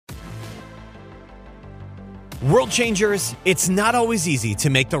World changers, it's not always easy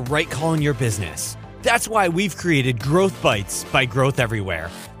to make the right call in your business. That's why we've created Growth Bites by Growth Everywhere,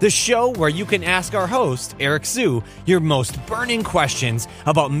 the show where you can ask our host, Eric Siu, your most burning questions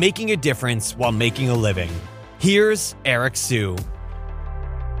about making a difference while making a living. Here's Eric Siu.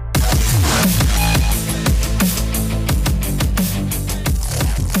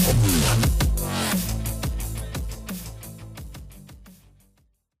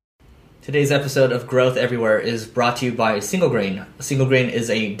 Today's episode of Growth Everywhere is brought to you by SingleGrain. SingleGrain is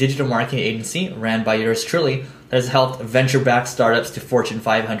a digital marketing agency ran by yours truly that has helped venture-backed startups to Fortune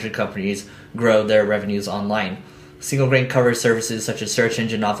 500 companies grow their revenues online. SingleGrain covers services such as search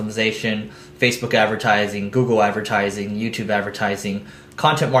engine optimization, Facebook advertising, Google advertising, YouTube advertising,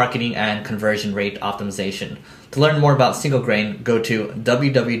 content marketing, and conversion rate optimization. To learn more about SingleGrain, go to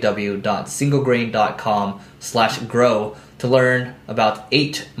www.singlegrain.com/grow to learn about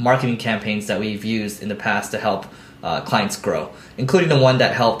 8 marketing campaigns that we've used in the past to help clients grow, including the one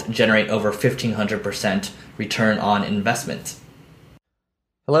that helped generate over 1,500% return on investment.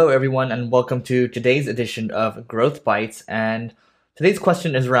 Hello, everyone, and welcome to today's edition of Growth Bites. And today's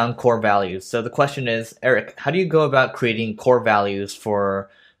question is around core values. So the question is, Eric, how do you go about creating core values for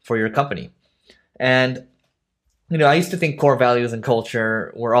your company? And I used to think core values and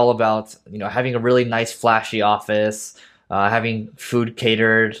culture were all about having a really nice, flashy office. Having food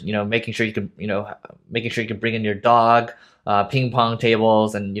catered, making sure you can bring in your dog, ping pong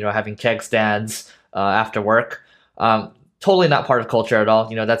tables, and having keg stands after work. Totally not part of culture at all.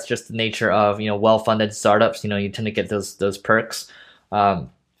 That's just the nature of well-funded startups. You tend to get those perks.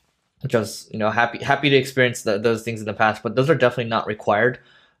 Which I was happy to experience those things in the past, but those are definitely not required.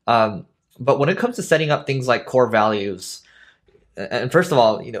 But when it comes to setting up things like core values, and first of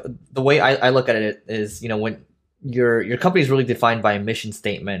all, the way I look at it is when your company is really defined by a mission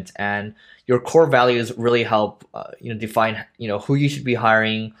statement, and your core values really help define who you should be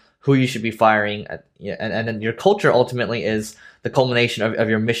hiring, who you should be firing, and then your culture ultimately is the culmination of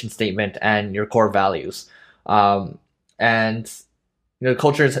your mission statement and your core values. And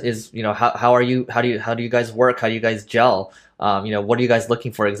culture is how do you guys work, how do you guys gel, what are you guys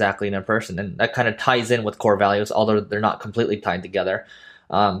looking for exactly in a person, and that kind of ties in with core values, although they're not completely tied together.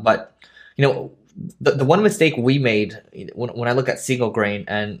 But the one mistake we made when I look at SingleGrain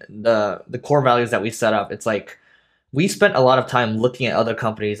and the core values that we set up, it's like we spent a lot of time looking at other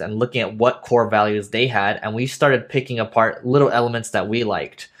companies and looking at what core values they had, and we started picking apart little elements that we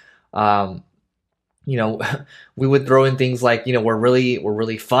liked. We would throw in things like we're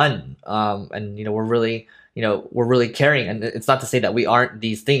really fun, and we're really caring. And it's not to say that we aren't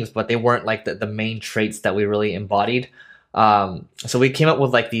these things, but they weren't like the main traits that we really embodied. So we came up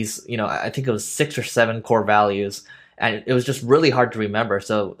with like these, I think it was 6 or 7 core values, and it was just really hard to remember.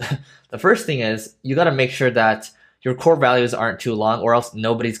 So the first thing is you got to make sure that your core values aren't too long, or else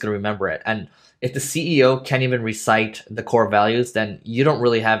nobody's going to remember it. And if the CEO can't even recite the core values, then you don't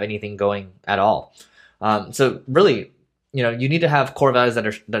really have anything going at all. So really, you need to have core values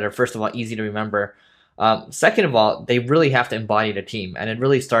that are first of all easy to remember. Second of all, they really have to embody the team, and it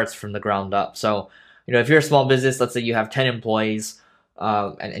really starts from the ground up. So if you're a small business, let's say you have 10 employees,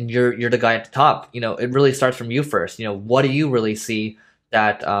 and you're the guy at the top, it really starts from you first. What do you really see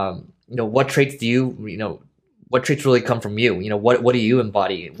that, what traits do you, what traits really come from you? What do you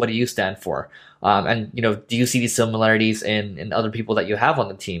embody? What do you stand for? And, do you see these similarities in other people that you have on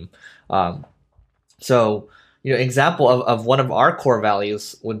the team? So, example of one of our core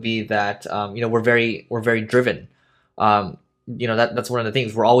values would be that, we're very driven. That's one of the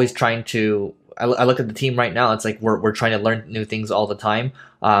things we're always trying to. I look at the team right now. It's like we're trying to learn new things all the time,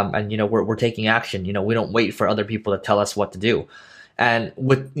 and we're taking action. We don't wait for other people to tell us what to do. And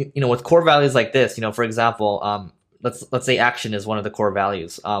with core values like this, for example, let's say action is one of the core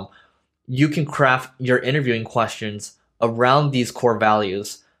values. You can craft your interviewing questions around these core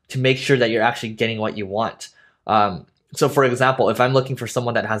values to make sure that you're actually getting what you want. So, for example, if I'm looking for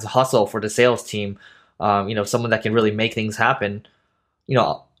someone that has hustle for the sales team, someone that can really make things happen,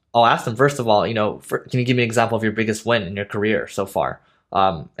 I'll ask them first of all, can you give me an example of your biggest win in your career so far?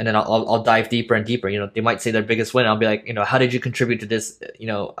 And then I'll dive deeper and deeper. They might say their biggest win. I'll be like, how did you contribute to this,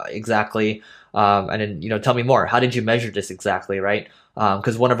 exactly? And then, tell me more. How did you measure this exactly, right?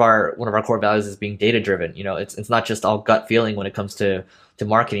 Because one of our core values is being data driven. It's not just all gut feeling when it comes to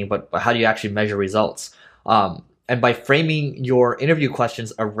marketing, but how do you actually measure results? And by framing your interview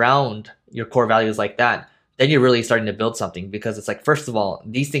questions around your core values like that, then you're really starting to build something, because it's like, first of all,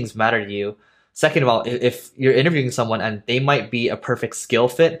 these things matter to you. Second of all, if you're interviewing someone and they might be a perfect skill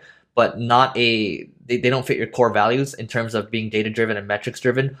fit, but not they don't fit your core values in terms of being data driven and metrics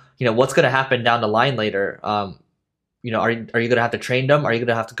driven, what's going to happen down the line later? Are you going to have to train them? Are you going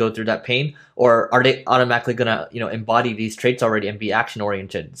to have to go through that pain, or are they automatically going to embody these traits already and be action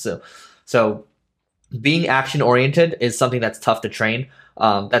oriented? So being action oriented is something that's tough to train.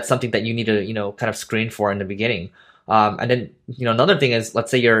 That's something that you need to kind of screen for in the beginning. And then another thing is,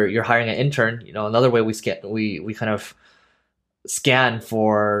 let's say you're hiring an intern. Another way we kind of scan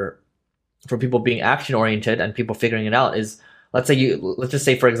for people being action oriented and people figuring it out is, let's just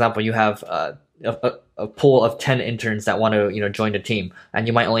say, for example, you have a pool of 10 interns that want to join the team, and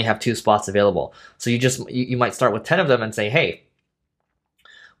you might only have 2 spots available. So you might start with 10 of them and say, hey,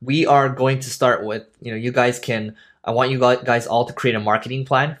 we are going to start with, I want you guys all to create a marketing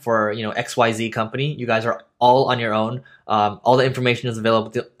plan for XYZ company. You guys are all on your own. All the information is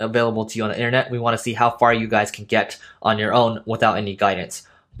available to you on the internet. We want to see how far you guys can get on your own without any guidance.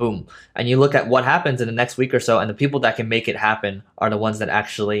 Boom. And you look at what happens in the next week or so, and the people that can make it happen are the ones that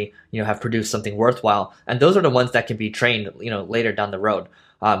actually have produced something worthwhile. And those are the ones that can be trained later down the road.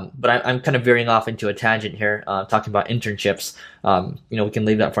 But I'm kind of veering off into a tangent here, talking about internships. We can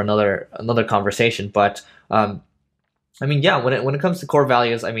leave that for another conversation. But when it comes to core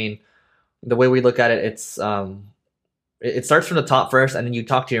values, the way we look at it, it starts from the top first, and then you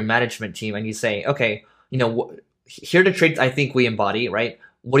talk to your management team and you say, okay, here are the traits I think we embody, right?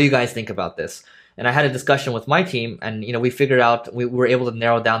 What do you guys think about this? And I had a discussion with my team, and we figured out we were able to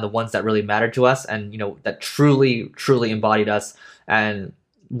narrow down the ones that really mattered to us, and that truly embodied us, and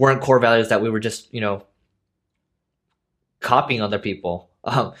weren't core values that we were just copying other people.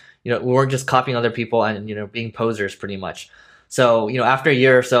 We weren't just copying other people and being posers pretty much. So after a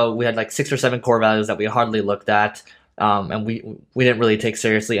year or so, we had like 6 or 7 core values that we hardly looked at, and we didn't really take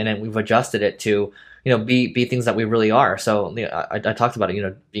seriously, and then we've adjusted it to be things that we really are. So I talked about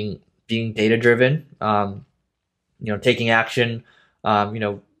it, being data driven, taking action,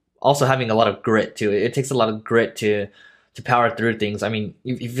 also having a lot of grit too. It takes a lot of grit to power through things.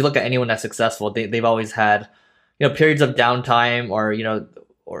 If you look at anyone that's successful, they've always had periods of downtime,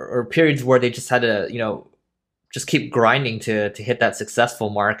 or periods where they just had to just keep grinding to hit that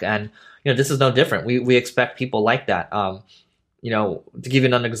successful mark. And this is no different. We expect people like that. To give you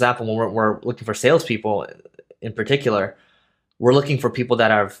another example, when we're looking for salespeople in particular, we're looking for people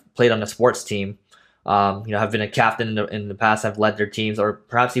that have played on a sports team, have been a captain in the past, have led their teams, or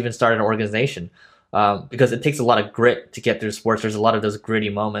perhaps even started an organization. Because it takes a lot of grit to get through sports. There's a lot of those gritty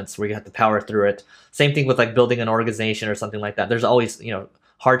moments where you have to power through it. Same thing with like building an organization or something like that. There's always,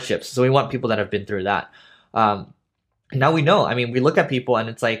 hardships. So we want people that have been through that. Now we know, we look at people and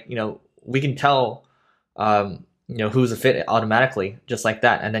it's like, we can tell, who's a fit automatically, just like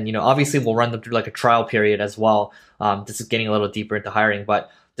that. And then, obviously we'll run them through like a trial period as well. This is getting a little deeper into hiring, but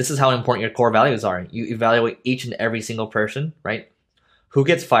this is how important your core values are. You evaluate each and every single person, right? Who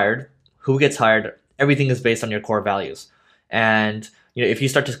gets fired, who gets hired, everything is based on your core values. And, if you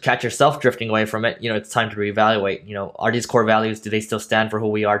start to catch yourself drifting away from it, it's time to reevaluate. Are these core values, do they still stand for who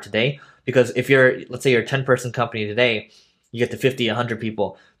we are today? Because if let's say you're a 10-person company today, you get to 50, 100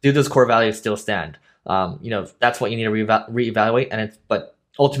 people, do those core values still stand? That's what you need to reevaluate. But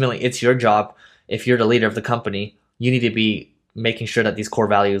ultimately it's your job. If you're the leader of the company, you need to be making sure that these core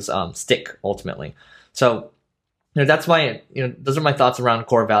values stick ultimately. So, that's those are my thoughts around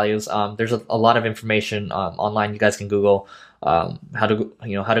core values. There's a lot of information online. You guys can Google how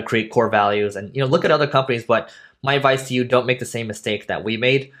to create core values, and look at other companies. But my advice to you: don't make the same mistake that we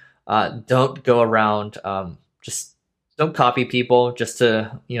made. Don't go around just don't copy people just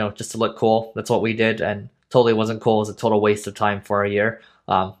to look cool. That's what we did, and totally wasn't cool. It was a total waste of time for a year,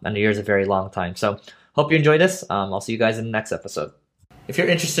 and a year is a very long time. So hope you enjoy this. I'll see you guys in the next episode. If you're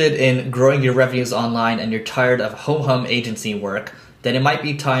interested in growing your revenues online and you're tired of ho-hum agency work, then it might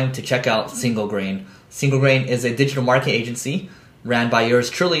be time to check out Single Grain. Single Grain is a digital marketing agency ran by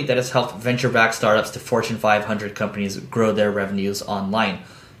yours truly that has helped venture-backed startups to Fortune 500 companies grow their revenues online.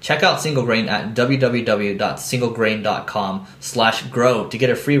 Check out Single Grain at www.singlegrain.com/grow to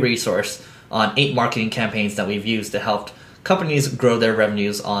get a free resource on 8 marketing campaigns that we've used to help companies grow their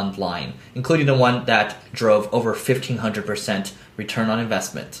revenues online, including the one that drove over 1,500% return on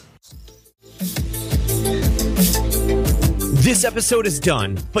investment. This episode is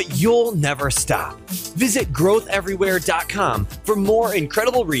done, but you'll never stop. Visit growtheverywhere.com for more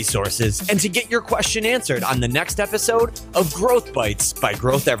incredible resources and to get your question answered on the next episode of Growth Bites by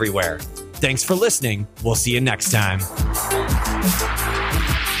Growth Everywhere. Thanks for listening. We'll see you next time.